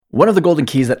One of the golden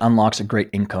keys that unlocks a great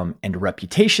income and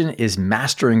reputation is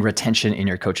mastering retention in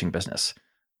your coaching business.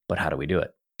 But how do we do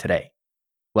it today?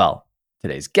 Well,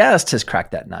 today's guest has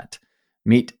cracked that nut.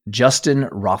 Meet Justin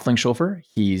Roethlingshoefer.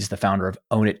 He's the founder of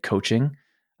Own It Coaching,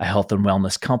 a health and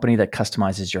wellness company that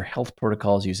customizes your health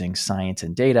protocols using science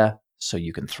and data so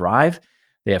you can thrive.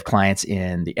 They have clients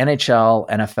in the NHL,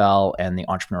 NFL, and the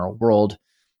entrepreneurial world.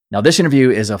 Now, this interview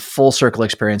is a full circle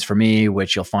experience for me,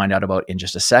 which you'll find out about in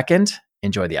just a second.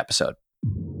 Enjoy the episode.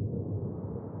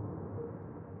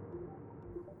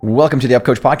 Welcome to the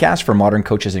Upcoach podcast for modern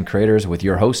coaches and creators with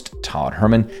your host, Todd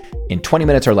Herman. In 20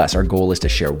 minutes or less, our goal is to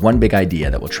share one big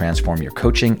idea that will transform your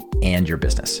coaching and your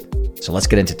business. So let's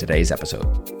get into today's episode.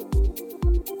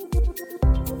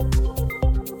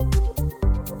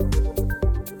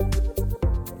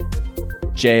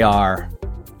 JR,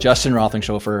 Justin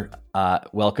Roethlingshoefer,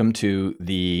 welcome to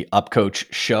the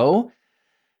Upcoach show.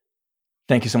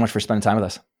 Thank you so much for spending time with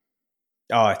us.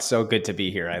 Oh, it's so good to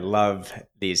be here. I love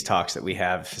these talks that we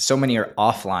have. So many are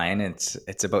offline.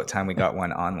 It's about time we got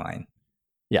one online.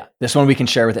 Yeah, this one we can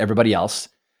share with everybody else.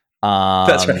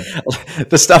 That's right.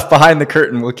 The stuff behind the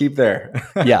curtain we'll keep there.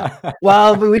 Yeah.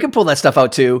 Well, we can pull that stuff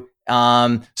out too.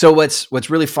 So what's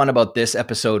really fun about this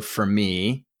episode for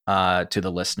me, to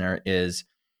the listener, is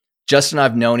Justin and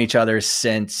I've known each other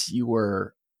since you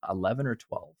were 11 or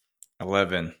 12.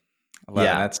 11.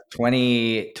 Yeah. That's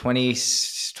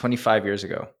 25 years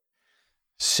ago.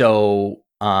 So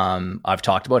I've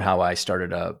talked about how I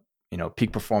started a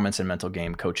peak performance and mental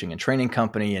game coaching and training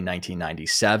company in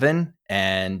 1997.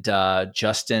 And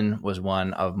Justin was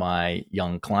one of my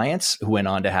young clients who went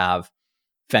on to have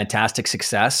fantastic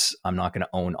success. I'm not going to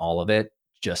own all of it,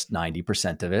 just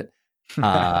 90% of it.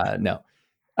 No.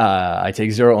 I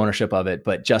take zero ownership of it,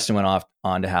 but Justin went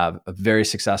on to have a very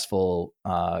successful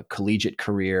collegiate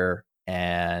career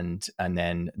and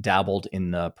then dabbled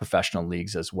in the professional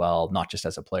leagues as well, not just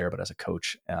as a player, but as a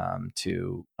coach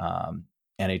to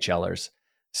NHLers.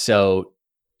 So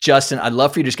Justin, I'd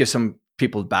love for you to just give some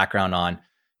people background on,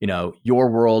 your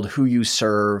world, who you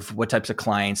serve, what types of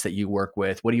clients that you work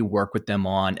with, what do you work with them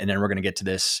on? And then we're going to get to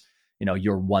this,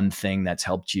 your one thing that's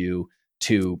helped you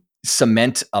to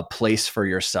cement a place for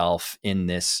yourself in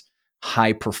this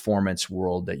high performance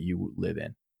world that you live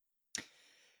in.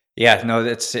 Yeah, no,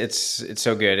 it's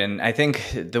so good. And I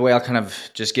think the way I'll kind of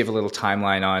just give a little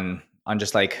timeline on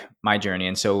just like my journey.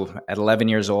 And so at 11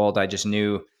 years old, I just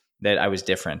knew that I was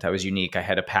different. I was unique. I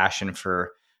had a passion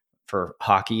for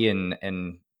hockey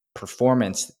and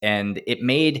performance, and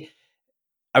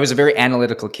I was a very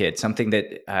analytical kid, something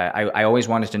that I always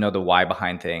wanted to know the why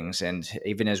behind things. And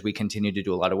even as we continue to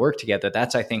do a lot of work together,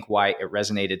 that's, I think, why it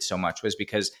resonated so much, was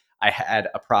because I had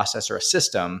a process or a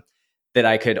system that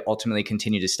I could ultimately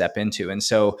continue to step into. And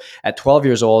so at 12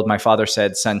 years old, my father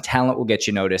said, "Son, talent will get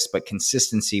you noticed, but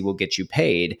consistency will get you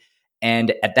paid."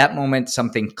 And at that moment,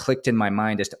 something clicked in my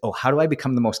mind as to, how do I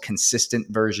become the most consistent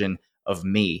version of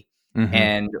me? Mm-hmm.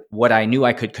 And what I knew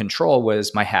I could control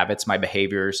was my habits, my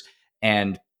behaviors,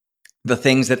 and the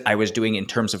things that I was doing in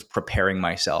terms of preparing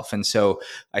myself. And so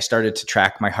I started to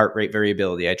track my heart rate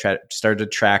variability. I started to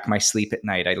track my sleep at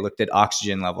night. I looked at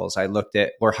oxygen levels. I looked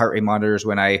at heart rate monitors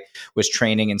when I was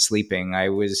training and sleeping. I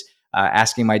was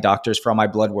asking my doctors for all my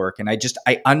blood work. And I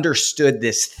understood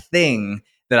this thing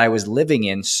that I was living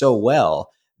in so well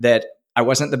that I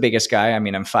wasn't the biggest guy. I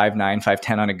mean, I'm 5'9",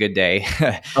 5'10" on a good day.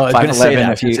 I was going to say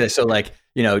that. So like,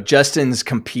 Justin's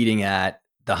competing at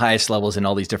the highest levels in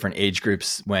all these different age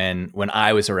groups when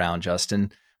I was around,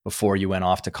 Justin, before you went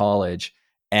off to college.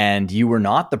 And you were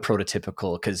not the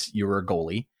prototypical, because you were a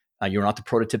goalie. You were not the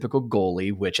prototypical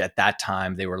goalie, which at that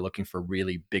time they were looking for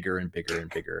really bigger and bigger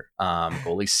and bigger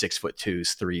goalies,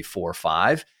 6'2", 3, 4,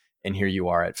 5. And here you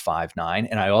are at 5'9".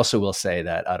 And I also will say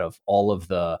that out of all of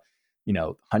the,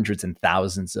 hundreds and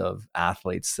thousands of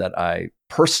athletes that I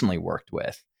personally worked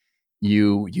with,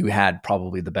 you had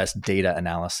probably the best data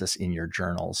analysis in your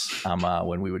journals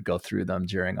when we would go through them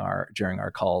during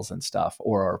our calls and stuff,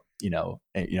 or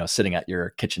sitting at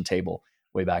your kitchen table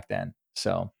way back then.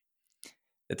 So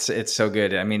it's so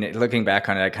good. I mean, looking back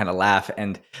on it, I kind of laugh.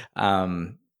 And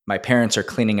my parents are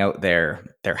cleaning out their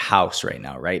house right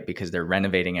now, right? Because they're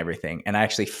renovating everything. And I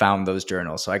actually found those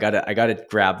journals, so I gotta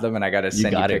grab them and I gotta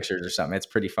send you pictures or something. It's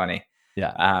pretty funny.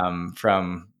 Yeah.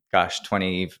 From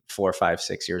 24, 5,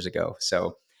 6 years ago.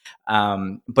 So,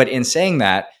 but in saying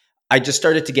that, I just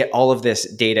started to get all of this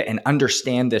data and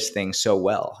understand this thing so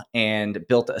well, and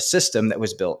built a system that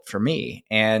was built for me.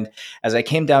 And as I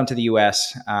came down to the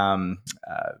US on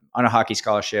a hockey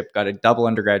scholarship, got a double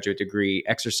undergraduate degree,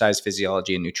 exercise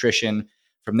physiology and nutrition.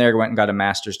 From there, I went and got a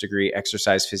master's degree,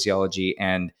 exercise physiology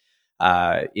and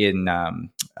in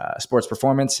sports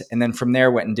performance. And then from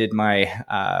there, went and did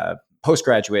my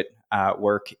postgraduate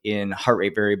work in heart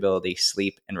rate variability,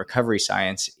 sleep, and recovery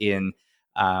science in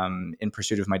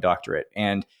pursuit of my doctorate.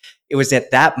 And it was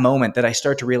at that moment that I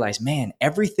started to realize, man,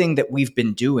 everything that we've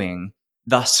been doing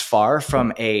thus far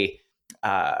from a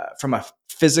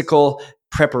physical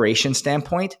preparation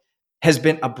standpoint has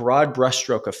been a broad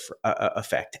brushstroke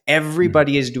effect.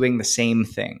 Everybody is doing the same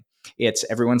thing. It's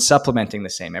everyone's supplementing the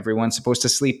same. Everyone's supposed to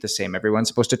sleep the same. Everyone's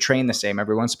supposed to train the same.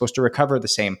 Everyone's supposed to recover the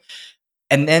same.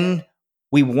 And then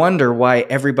we wonder why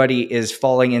everybody is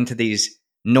falling into these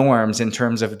norms in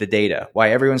terms of the data,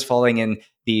 why everyone's falling in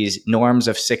these norms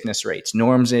of sickness rates,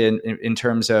 norms in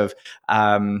terms of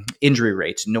injury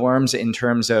rates, norms in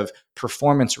terms of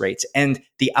performance rates. And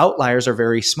the outliers are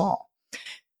very small.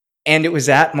 And it was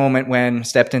that moment when I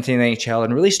stepped into the NHL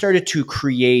and really started to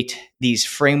create these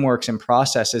frameworks and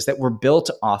processes that were built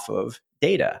off of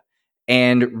data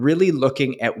and really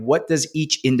looking at what does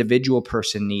each individual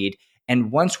person need.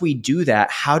 And once we do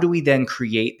that, how do we then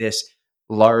create this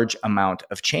large amount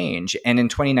of change? And in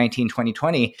 2019,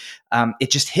 2020,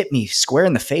 it just hit me square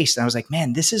in the face. And I was like,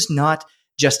 man, this is not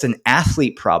just an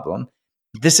athlete problem.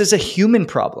 This is a human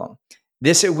problem.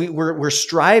 We're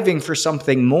striving for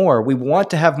something more. We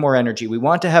want to have more energy. We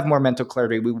want to have more mental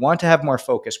clarity. We want to have more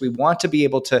focus. We want to be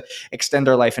able to extend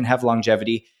our life and have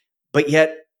longevity. But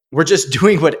yet we're just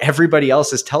doing what everybody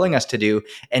else is telling us to do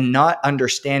and not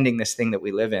understanding this thing that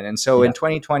we live in. And so in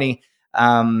 2020,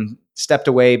 stepped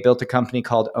away, built a company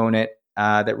called Own It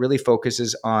that really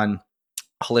focuses on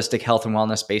holistic health and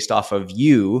wellness based off of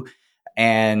you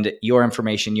and your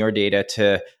information, your data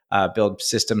to build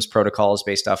systems, protocols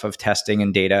based off of testing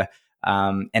and data,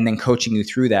 and then coaching you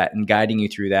through that and guiding you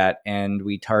through that. And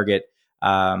we target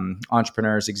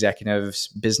entrepreneurs, executives,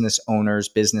 business owners,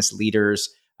 business leaders,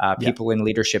 people in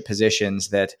leadership positions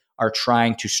that are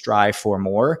trying to strive for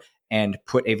more and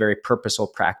put a very purposeful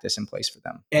practice in place for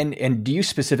them. And do you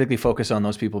specifically focus on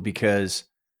those people because,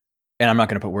 and I'm not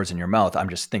going to put words in your mouth, I'm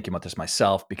just thinking about this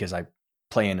myself because I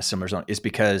play in a similar zone, is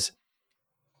because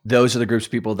those are the groups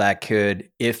of people that could,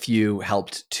 if you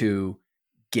helped to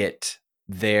get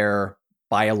their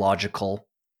biological,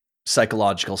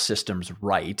 psychological systems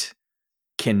right,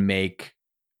 can make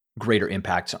greater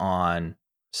impacts on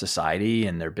society,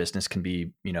 and their business can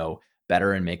be,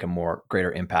 better and make a more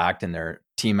greater impact, and their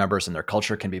team members and their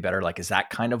culture can be better. Like, is that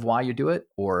kind of why you do it,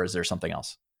 or is there something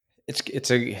else?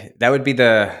 That would be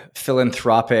the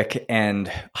philanthropic and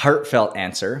heartfelt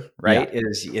answer, right? Yeah.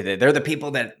 Is they're the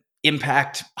people that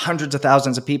impact hundreds of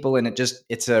thousands of people, and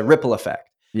it's a ripple effect.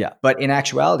 Yeah. But in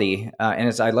actuality, and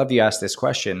as I love you asked this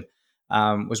question,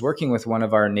 was working with one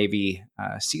of our Navy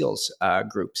SEALs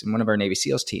groups and one of our Navy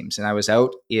SEALs teams, and I was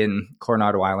out in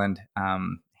Coronado Island,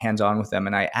 hands-on with them,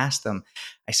 and I asked them,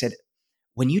 I said,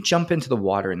 when you jump into the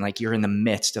water and like you're in the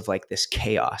midst of like this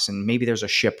chaos and maybe there's a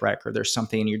shipwreck or there's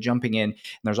something and you're jumping in and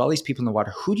there's all these people in the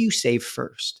water, who do you save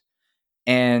first?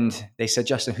 And they said,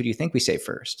 Justin, who do you think we save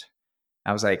first?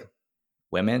 I was like,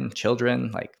 women,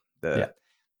 children, like the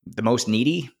most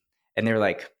needy. And they're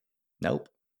like, nope,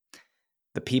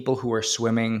 the people who are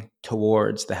swimming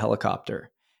towards the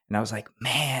helicopter. And I was like,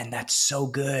 man, that's so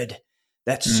good.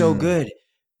 That's so good,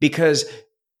 because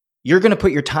you're going to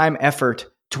put your time, effort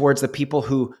towards the people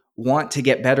who want to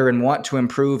get better and want to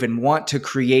improve and want to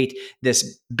create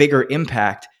this bigger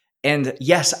impact. And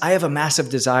yes, I have a massive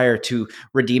desire to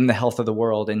redeem the health of the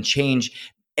world and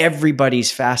change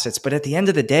everybody's facets. But at the end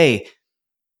of the day,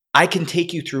 I can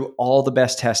take you through all the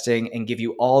best testing and give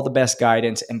you all the best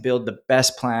guidance and build the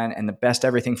best plan and the best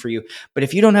everything for you. But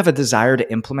if you don't have a desire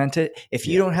to implement it, if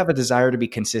you don't have a desire to be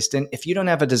consistent, if you don't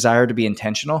have a desire to be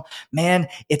intentional, man,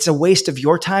 it's a waste of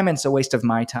your time and it's a waste of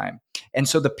my time. And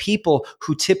so the people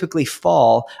who typically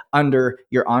fall under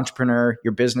your entrepreneur,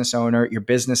 your business owner, your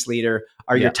business leader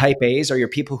are your type A's, are your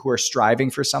people who are striving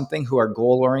for something, who are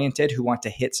goal oriented, who want to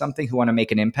hit something, who want to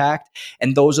make an impact.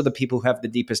 And those are the people who have the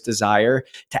deepest desire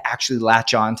to actually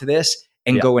latch on to this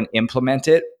and go and implement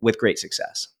it with great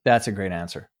success. That's a great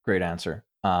answer. Great answer.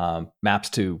 Maps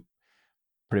to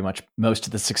pretty much most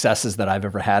of the successes that I've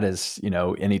ever had is,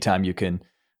 anytime you can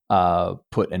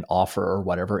put an offer or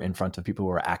whatever in front of people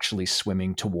who are actually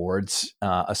swimming towards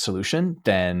a solution,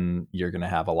 then you're going to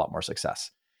have a lot more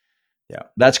success. Yeah,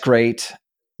 that's great.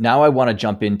 Now I want to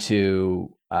jump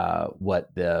into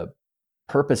what the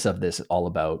purpose of this is all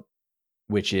about,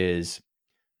 which is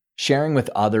sharing with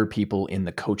other people in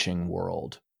the coaching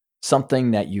world,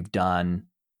 something that you've done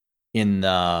in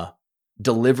the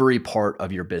delivery part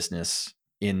of your business,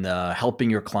 in the helping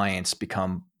your clients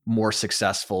become more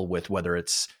successful with whether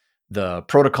it's the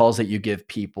protocols that you give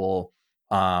people,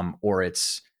 or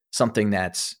it's something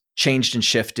that's changed and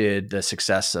shifted the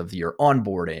success of your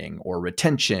onboarding or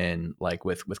retention, like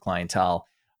with clientele.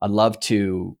 I'd love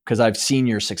to, because I've seen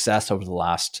your success over the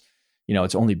last,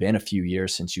 it's only been a few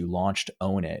years since you launched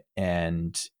Own It,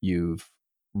 and you've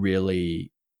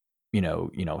really,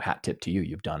 hat tip to you.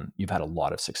 You've had a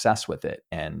lot of success with it,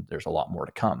 and there's a lot more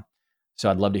to come. So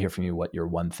I'd love to hear from you what your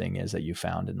one thing is that you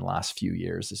found in the last few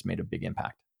years has made a big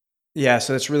impact. Yeah,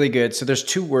 so that's really good. So there's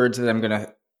two words that I'm going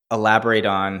to elaborate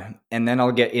on, and then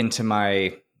I'll get into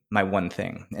my one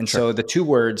thing. And Sure. so the two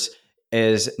words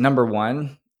is, number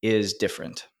one is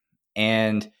different.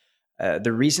 And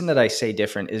the reason that I say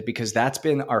different is because that's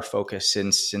been our focus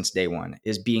since day one,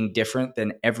 is being different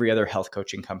than every other health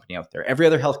coaching company out there. Every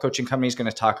other health coaching company is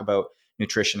going to talk about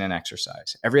nutrition and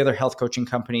exercise. Every other health coaching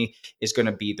company is going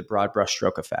to be the broad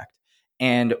brushstroke effect.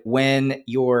 And when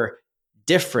you're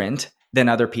different than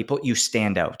other people, you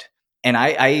stand out. And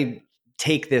I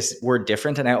take this word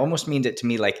different, and I almost mean it to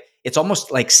me like it's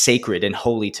almost like sacred and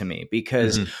holy to me,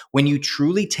 because when you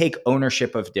truly take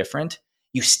ownership of different,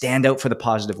 you stand out for the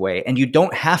positive way, and you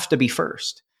don't have to be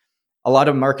first. A lot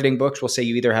of marketing books will say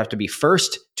you either have to be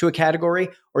first to a category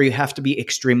or you have to be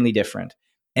extremely different.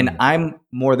 And I'm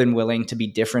more than willing to be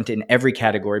different in every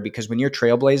category, because when you're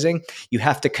trailblazing, you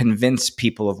have to convince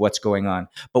people of what's going on.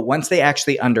 But once they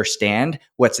actually understand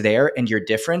what's there and you're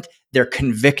different, they're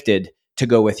convicted to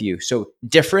go with you. So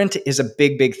different is a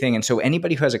big, big thing. And so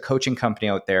anybody who has a coaching company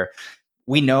out there,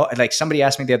 we know, like somebody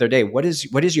asked me the other day, what is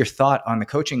your thought on the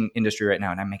coaching industry right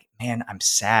now? And I'm like, man, I'm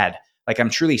sad. Like, I'm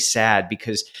truly sad,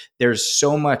 because there's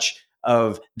so much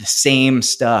of the same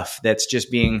stuff that's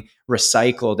just being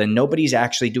recycled, and nobody's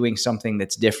actually doing something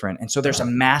that's different. And so there's a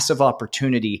massive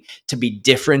opportunity to be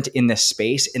different in this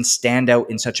space and stand out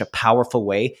in such a powerful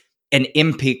way and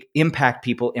impact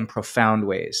people in profound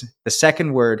ways. The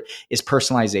second word is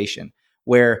personalization,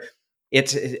 where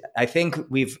I think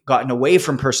we've gotten away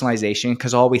from personalization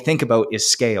because all we think about is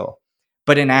scale.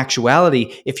 But in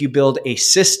actuality, if you build a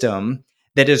system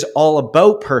that is all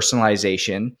about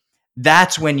personalization,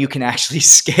 that's when you can actually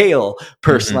scale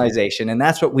personalization. And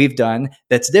that's what we've done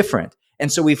that's different.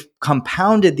 And so we've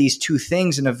compounded these two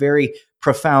things in a very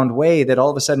profound way that all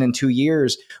of a sudden in 2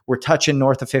 years, we're touching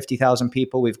north of 50,000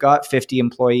 people. We've got 50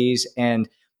 employees and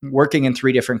working in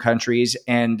 3 different countries,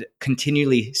 and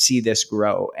continually see this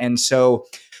grow. And so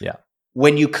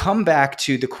when you come back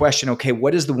to the question, okay,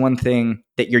 what is the one thing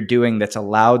that you're doing that's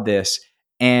allowed this?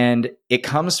 And it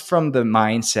comes from the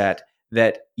mindset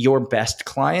that your best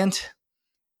client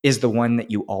is the one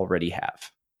that you already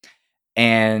have.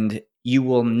 And you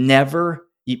will never,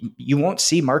 you won't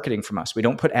see marketing from us. We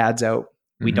don't put ads out.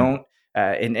 We don't,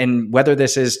 and whether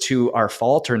this is to our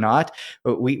fault or not,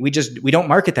 we don't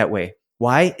market that way.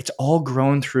 Why? It's all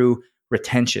grown through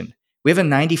retention. We have a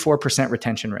 94%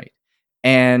 retention rate.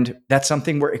 And that's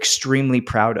something we're extremely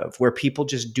proud of, where people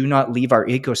just do not leave our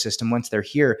ecosystem once they're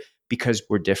here, because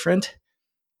we're different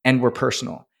and we're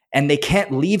personal, and they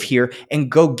can't leave here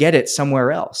and go get it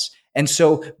somewhere else. And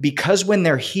so because when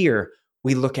they're here,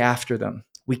 we look after them,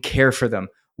 we care for them,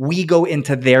 we go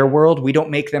into their world, we don't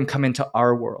make them come into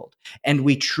our world. And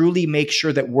we truly make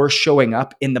sure that we're showing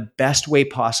up in the best way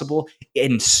possible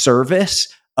in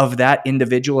service of that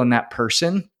individual and that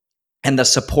person. And the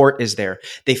support is there.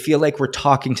 They feel like we're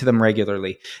talking to them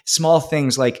regularly. Small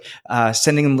things like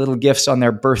sending them little gifts on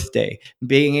their birthday,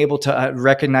 being able to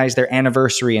recognize their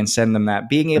anniversary and send them that,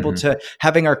 being able to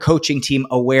having our coaching team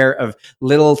aware of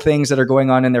little things that are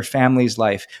going on in their family's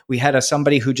life. We had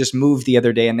somebody who just moved the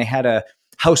other day, and they had a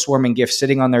housewarming gift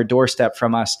sitting on their doorstep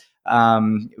from us.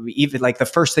 Even like the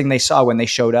first thing they saw when they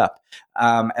showed up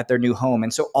at their new home.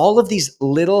 And so all of these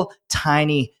little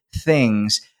tiny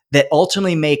things that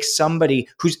ultimately make somebody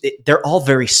they're all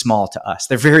very small to us.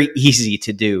 They're very easy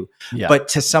to do, but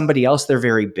to somebody else, they're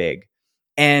very big.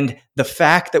 And the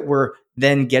fact that we're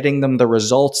then getting them the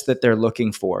results that they're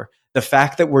looking for, the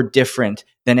fact that we're different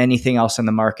than anything else in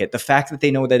the market, the fact that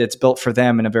they know that it's built for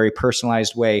them in a very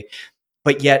personalized way,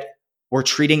 but yet we're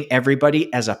treating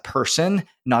everybody as a person,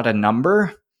 not a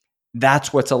number.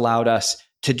 That's what's allowed us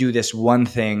to do this one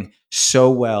thing so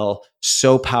well,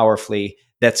 so powerfully,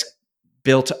 that's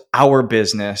built our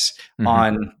business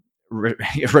on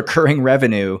recurring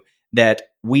revenue that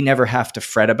we never have to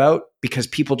fret about, because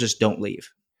people just don't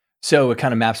leave. So it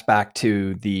kind of maps back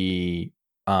to the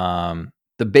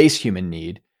base human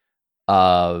need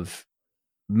of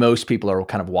most people are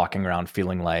kind of walking around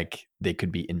feeling like they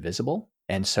could be invisible.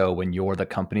 And so when you're the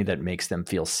company that makes them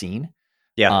feel seen,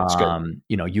 that's good.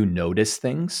 You notice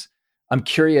things. I'm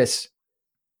curious,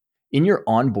 in your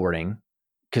onboarding,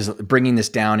 because bringing this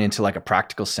down into like a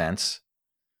practical sense,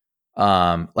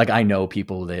 like I know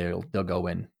people, they'll go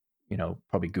and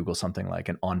probably Google something like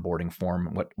an onboarding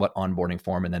form, what onboarding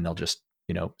form, and then they'll just,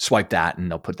 swipe that and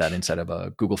they'll put that inside of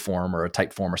a Google form or a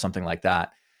type form or something like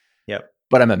that. Yep.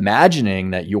 But I'm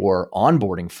imagining that your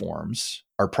onboarding forms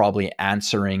are probably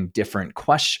asking different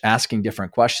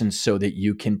questions so that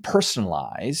you can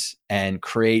personalize and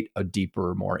create a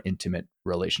deeper, more intimate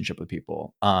relationship with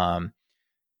people.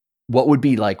 What would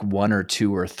be like one or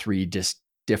two or three just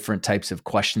different types of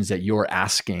questions that you're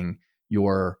asking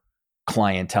your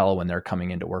clientele when they're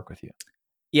coming in to work with you?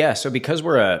 Yeah. So because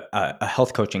we're a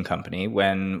health coaching company,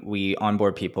 when we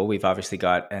onboard people, we've obviously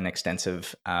got an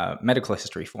extensive medical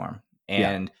history form.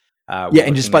 Yeah. And Yeah. we're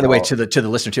And just looking by at the way, all. to the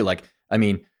listener too, like, I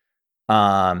mean,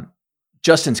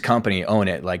 Justin's company, Own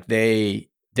It, like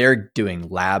they're doing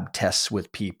lab tests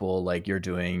with people, like you're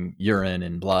doing urine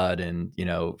and blood and,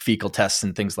 fecal tests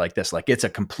and things like this. Like it's a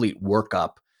complete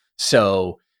workup.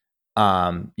 So,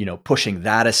 pushing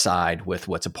that aside with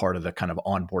what's a part of the kind of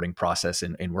onboarding process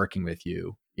in working with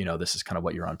you, this is kind of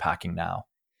what you're unpacking now.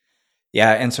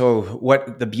 Yeah. And so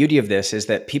what the beauty of this is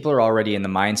that people are already in the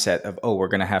mindset of, oh, we're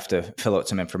going to have to fill out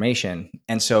some information.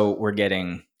 And so we're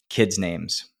getting kids'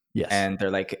 names. Yes. And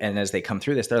they're like, and as they come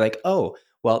through this, they're like, oh,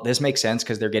 well, this makes sense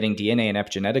because they're getting DNA and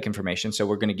epigenetic information. So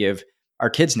we're going to give our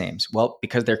kids' names. Well,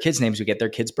 because they're kids' names, we get their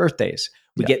kids' birthdays.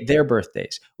 We Yeah. get their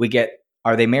birthdays. We get,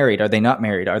 are they married? Are they not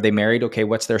married? Are they married? Okay.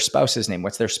 What's their spouse's name?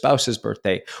 What's their spouse's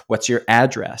birthday? What's your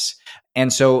address?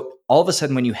 And so all of a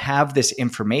sudden, when you have this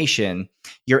information,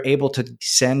 you're able to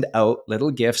send out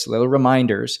little gifts, little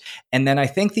reminders. And then I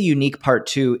think the unique part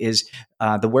too is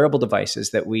the wearable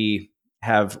devices that we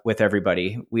have with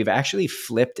everybody. We've actually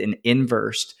flipped and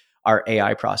inversed our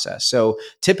AI process. So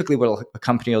typically what a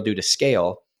company will do to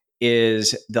scale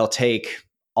is they'll take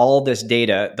all this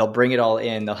data, they'll bring it all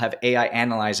in, they'll have AI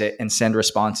analyze it and send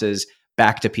responses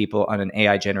back to people on an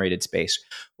AI generated space.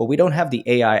 Well, we don't have the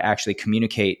AI actually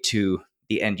communicate to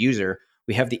the end user.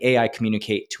 We have the AI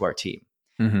communicate to our team.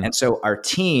 Mm-hmm. And so our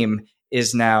team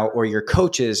is now, or your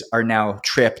coaches are now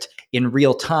tripped in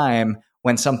real time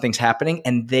when something's happening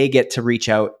and they get to reach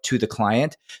out to the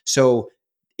client. So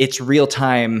it's real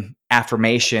time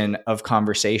affirmation of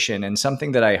conversation. And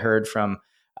something that I heard from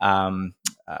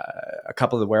a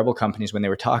couple of the wearable companies when they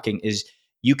were talking is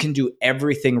you can do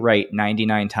everything right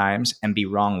 99 times and be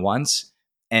wrong once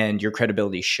and your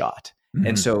credibility is shot. Mm-hmm.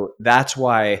 And so that's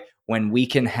why when we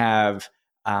can have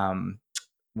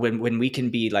when we can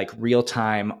be like real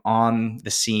time on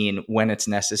the scene when it's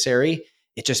necessary,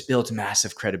 it just builds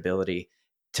massive credibility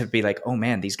to be like, oh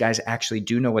man, these guys actually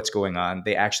do know what's going on.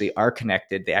 They actually are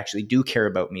connected. They actually do care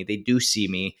about me. They do see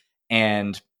me,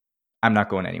 and I'm not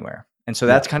going anywhere. And so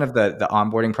that's kind of the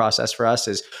onboarding process for us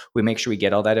is we make sure we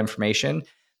get all that information.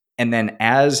 And then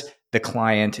as the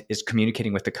client is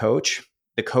communicating with the coach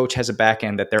has a back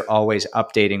end that they're always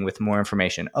updating with more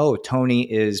information. Oh, Tony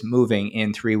is moving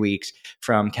in 3 weeks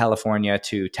from California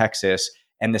to Texas,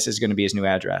 and this is going to be his new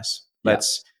address.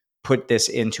 Let's put this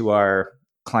into our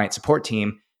client support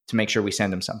team to make sure we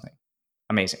send them something.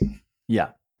 Amazing. Yeah.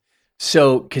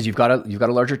 So, because you've got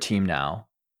a larger team now,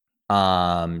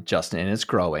 Justin, and it's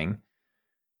growing.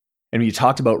 And you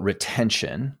talked about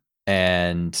retention,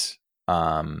 and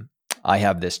I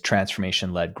have this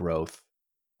transformation-led growth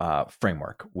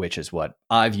framework, which is what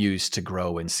I've used to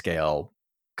grow and scale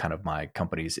kind of my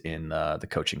companies in the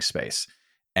coaching space.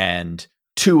 And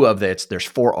there's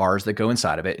 4 R's that go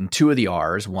inside of it. And 2 of the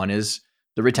R's, one is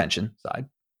the retention side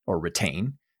or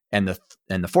retain. And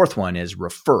the fourth one is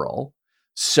referral.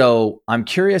 So I'm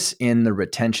curious in the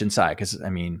retention side, because I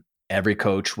mean, every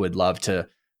coach would love to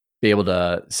be able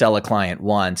to sell a client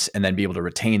once and then be able to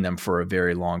retain them for a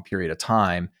very long period of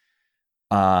time.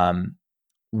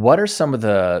 What are some of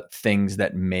the things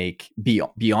that make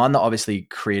beyond the obviously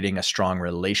creating a strong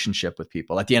relationship with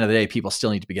people? At the end of the day, people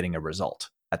still need to be getting a result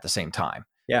at the same time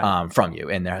from you,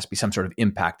 and there has to be some sort of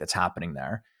impact that's happening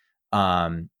there.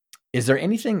 Is there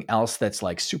anything else that's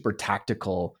like super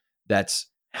tactical that's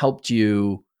helped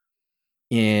you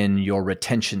in your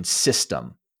retention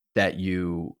system that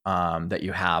you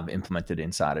have implemented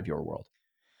inside of your world?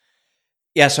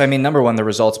 Yeah. So, I mean, number one, the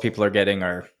results people are getting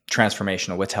are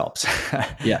transformational, which helps.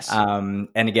 Yes. And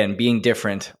again, being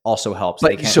different also helps.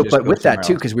 But with that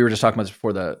too, because we were just talking about this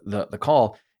before the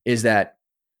call, is that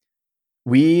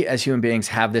we as human beings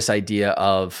have this idea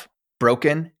of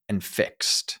broken and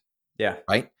fixed. Yeah.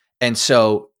 Right. And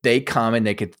so they come and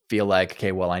they could feel like,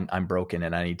 okay, well, I'm broken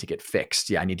and I need to get fixed.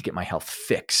 Yeah, I need to get my health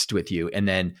fixed with you. And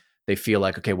then they feel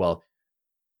like, okay, well,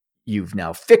 you've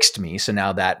now fixed me. So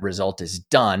now that result is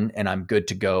done and I'm good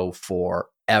to go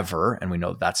forever. And we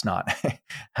know that's not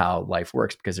how life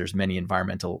works because there's many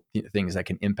environmental things that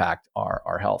can impact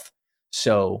our health.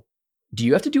 So do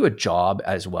you have to do a job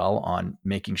as well on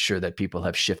making sure that people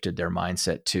have shifted their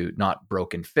mindset to not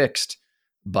broken fixed,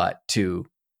 but to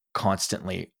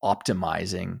constantly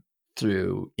optimizing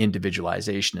through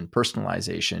individualization and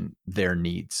personalization their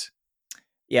needs?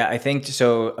 Yeah, I think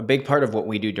so. A big part of what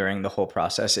we do during the whole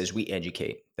process is we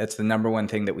educate. That's the number one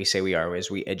thing that we say we are, is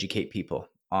we educate people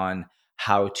on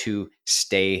how to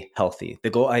stay healthy. The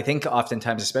goal, I think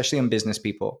oftentimes, especially in business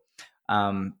people,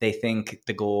 they think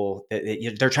the goal,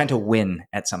 they're trying to win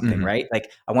at something, Mhm. right?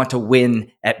 Like, I want to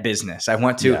win at business. I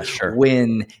want to Yeah, sure.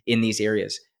 win in these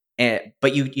areas.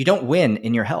 But you don't win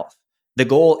in your health. The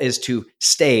goal is to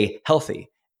stay healthy.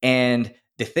 And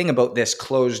the thing about this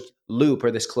closed loop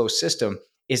or this closed system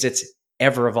is it's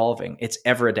ever evolving, it's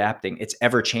ever adapting, it's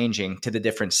ever changing to the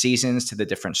different seasons, to the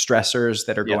different stressors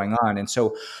that are Yep. going on. And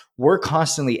so we're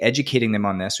constantly educating them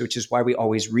on this, which is why we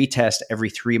always retest every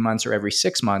 3 months or every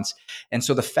 6 months. And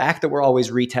so the fact that we're always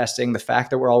retesting, the fact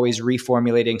that we're always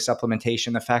reformulating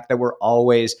supplementation, the fact that we're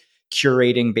always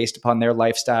curating based upon their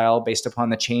lifestyle, based upon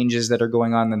the changes that are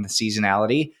going on in the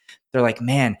seasonality, they're like,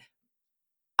 man,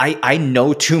 I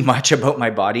know too much about my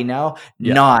body now,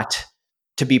 Yeah. not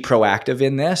to be proactive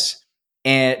in this,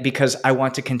 and because I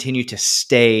want to continue to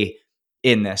stay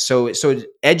in this. So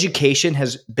education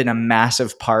has been a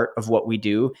massive part of what we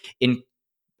do in,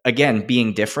 again,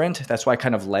 being different. That's why I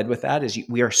kind of led with that, is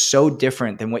we are so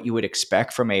different than what you would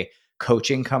expect from a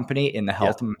coaching company in the Yeah.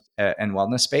 health and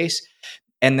wellness space.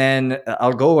 And then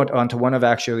I'll go on to one of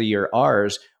actually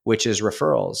ours, which is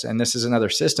referrals. And this is another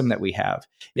system that we have,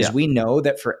 is Yeah. we know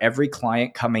that for every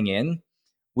client coming in,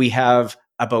 we have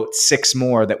about 6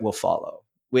 more that will follow.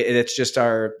 That's just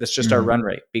our Mhm. run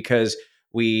rate, because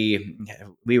we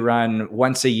run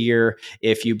once a year.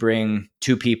 If you bring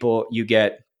 2 people, you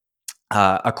get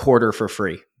a quarter for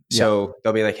free. Yeah. So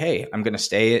they'll be like, hey, I'm going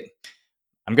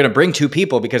to bring 2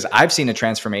 people because I've seen a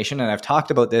transformation, and I've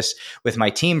talked about this with my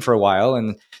team for a while,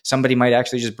 and somebody might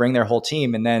actually just bring their whole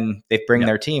team, and then they bring Yeah.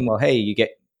 their team. Well, hey, you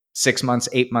get 6 months,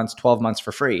 8 months, 12 months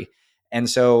for free. And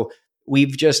so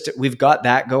we've got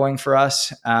that going for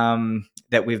us,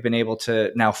 that we've been able to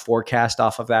now forecast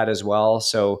off of that as well.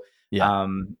 So Yeah.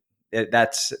 um,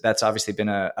 that's obviously been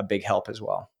a big help as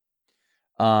well.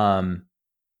 Um,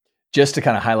 just to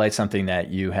kind of highlight something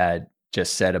that you had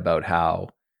just said about how,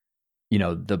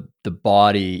 the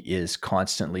body is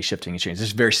constantly shifting and changing. This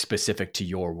is very specific to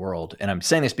your world. And I'm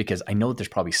saying this because I know that there's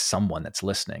probably someone that's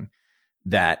listening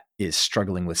that is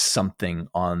struggling with something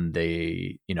on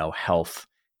the, health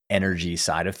energy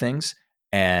side of things.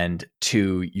 And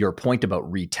to your point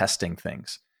about retesting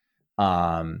things,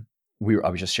 um, I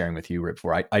was just sharing with you right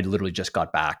before, I literally just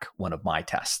got back one of my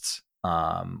tests,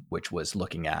 which was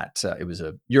looking at, it was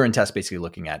a urine test, basically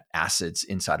looking at acids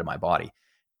inside of my body.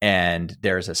 And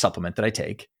there's a supplement that I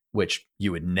take, which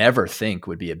you would never think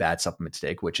would be a bad supplement to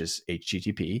take, which is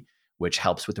HTTP, which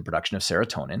helps with the production of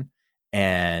serotonin.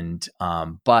 And,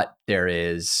 but there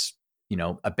is,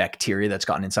 a bacteria that's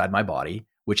gotten inside my body,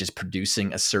 which is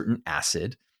producing a certain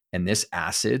acid. And this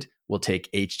acid will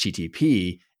take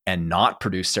HTTP and not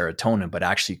produce serotonin, but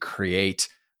actually create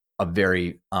a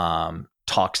very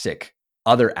toxic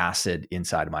other acid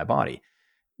inside of my body.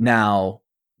 Now,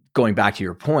 going back to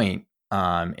your point,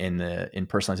 in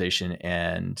personalization,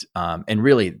 and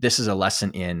really, this is a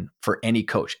lesson in for any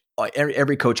coach.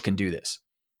 Every coach can do this,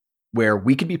 where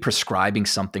we could be prescribing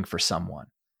something for someone,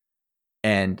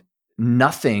 and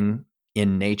nothing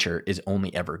in nature is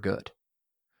only ever good.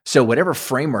 So whatever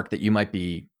framework that you might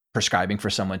be prescribing for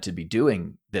someone to be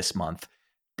doing this month,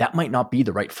 that might not be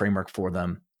the right framework for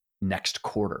them next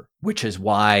quarter, which is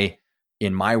why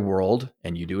in my world,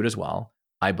 and you do it as well,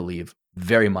 I believe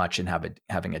very much in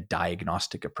having a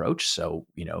diagnostic approach. So,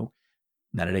 9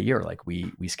 a day year, like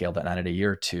we scaled that 9 a day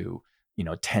year to,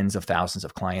 tens of thousands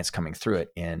of clients coming through it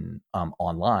in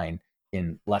online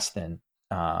in less than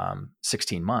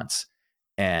 16 months.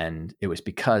 And it was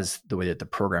because the way that the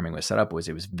programming was set up was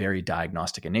it was very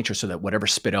diagnostic in nature, so that whatever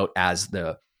spit out as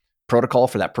the protocol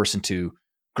for that person to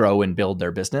grow and build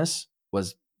their business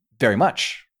was very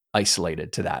much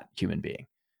isolated to that human being.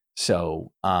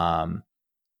 So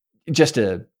just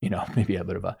a, maybe a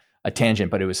bit of a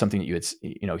tangent, but it was something that you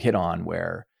had, hit on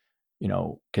where,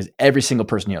 because every single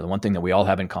person here, the one thing that we all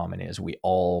have in common is we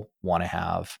all want to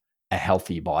have a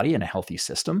healthy body and a healthy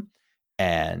system,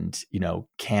 and,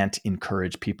 can't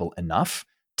encourage people enough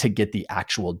to get the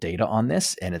actual data on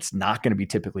this. And it's not going to be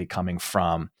typically coming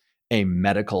from a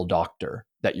medical doctor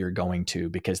that you're going to,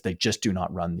 because they just do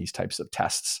not run these types of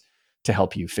tests to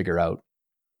help you figure out,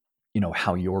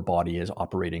 how your body is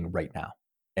operating right now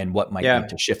and what might need Yeah.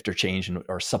 to shift or change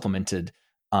or supplemented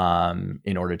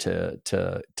in order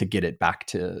to get it back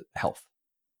to health.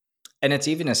 And it's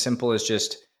even as simple as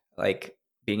just like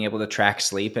being able to track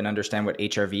sleep and understand what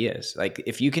HRV is. Like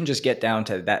if you can just get down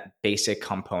to that basic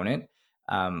component,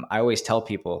 I always tell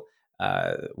people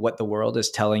what the world is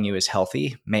telling you is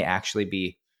healthy may actually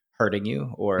be hurting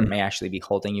you, or may actually be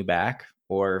holding you back,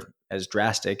 or as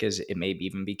drastic as it may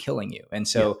even be killing you. And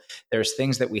so there's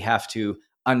things that we have to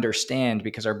understand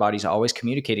because our body's always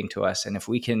communicating to us. And if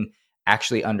we can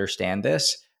actually understand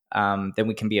this, then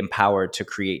we can be empowered to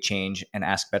create change and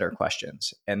ask better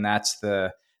questions. And that's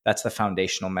the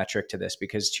foundational metric to this,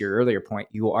 because to your earlier point,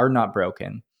 you are not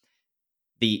broken.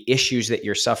 The issues that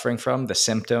you're suffering from, the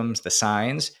symptoms, the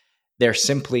signs, they're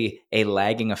simply a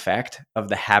lagging effect of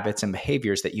the habits and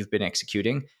behaviors that you've been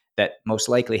executing that most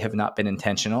likely have not been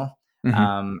intentional,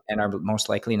 and are most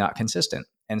likely not consistent.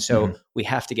 And so we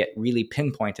have to get really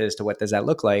pinpointed as to what does that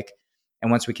look like. And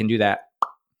once we can do that,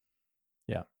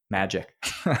 magic.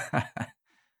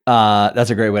 That's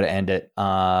a great way to end it.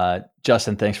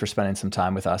 Justin, thanks for spending some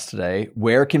time with us today.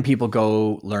 Where can people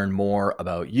go learn more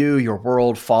about you, your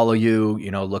world, follow you,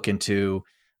 look into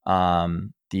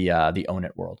the Own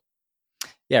It world?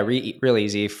 Yeah, real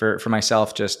easy. For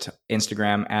myself, just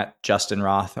Instagram at Justin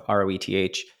Roth,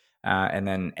 ROETH. And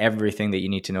then everything that you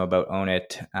need to know about Own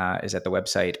It is at the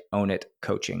website,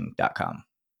 ownitcoaching.com.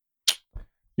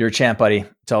 You're a champ, buddy.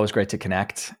 It's always great to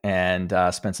connect and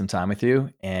spend some time with you.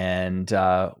 And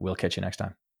we'll catch you next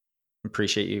time.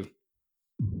 Appreciate you.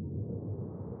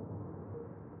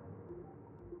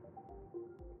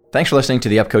 Thanks for listening to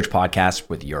the UpCoach podcast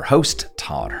with your host,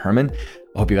 Todd Herman.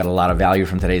 I hope you got a lot of value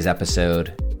from today's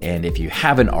episode. And if you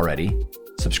haven't already,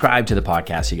 subscribe to the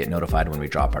podcast so you get notified when we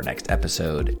drop our next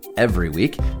episode every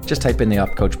week. Just type in the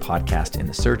UpCoach podcast in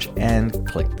the search and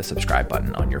click the subscribe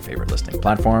button on your favorite listening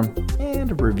platform.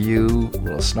 And a review, a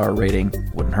little star rating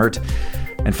wouldn't hurt.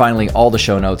 And finally, all the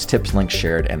show notes, tips, links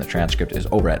shared, and the transcript is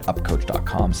over at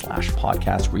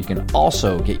upcoach.com/podcast, where you can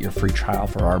also get your free trial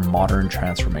for our modern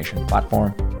transformation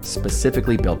platform,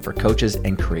 specifically built for coaches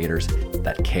and creators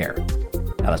that care.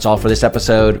 Now, that's all for this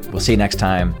episode. We'll see you next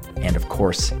time. And of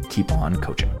course, keep on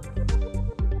coaching.